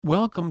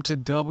Welcome to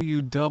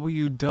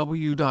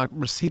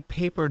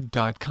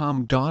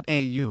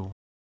www.receiptpaper.com.au.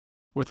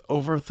 With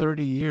over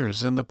 30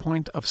 years in the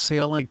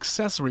point-of-sale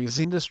accessories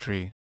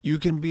industry, you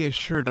can be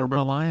assured a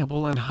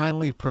reliable and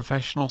highly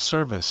professional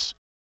service.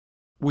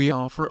 We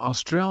offer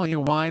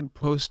Australia-wide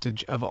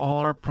postage of all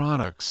our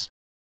products.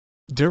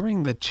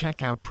 During the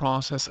checkout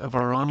process of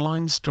our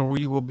online store,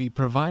 you will be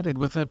provided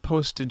with a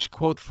postage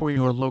quote for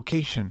your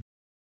location.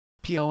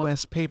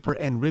 POS paper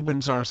and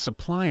ribbons are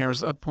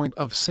suppliers of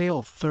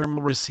point-of-sale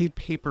thermal receipt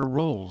paper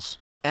rolls,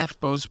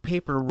 FBOS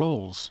paper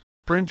rolls,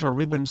 printer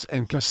ribbons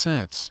and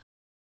cassettes.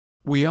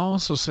 We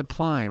also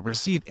supply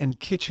receipt and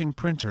kitchen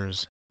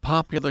printers,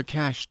 popular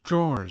cash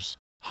drawers,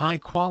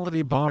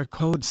 high-quality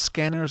barcode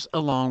scanners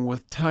along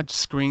with touch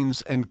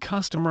screens and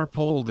customer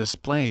poll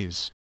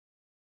displays.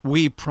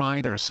 We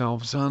pride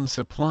ourselves on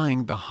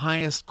supplying the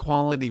highest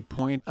quality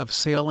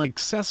point-of-sale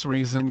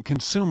accessories and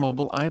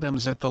consumable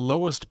items at the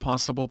lowest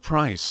possible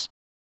price.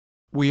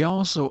 We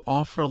also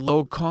offer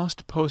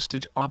low-cost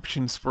postage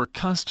options for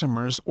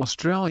customers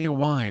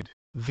Australia-wide,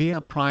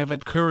 via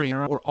private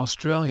courier or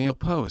Australia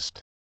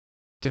Post.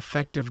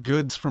 Defective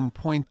goods from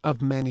point of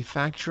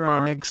manufacture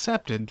are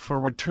accepted for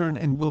return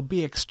and will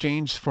be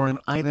exchanged for an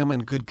item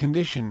in good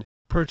condition.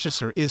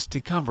 Purchaser is to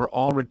cover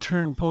all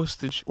return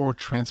postage or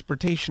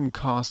transportation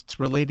costs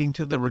relating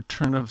to the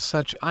return of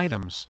such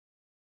items.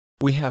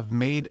 We have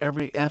made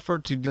every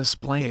effort to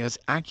display as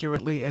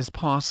accurately as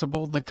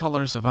possible the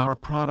colors of our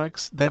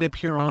products that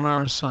appear on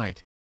our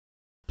site.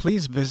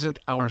 Please visit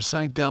our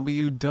site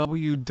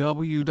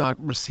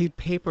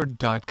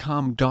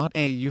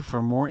www.receiptpaper.com.au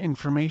for more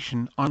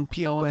information on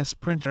POS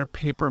printer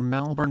paper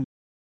Melbourne.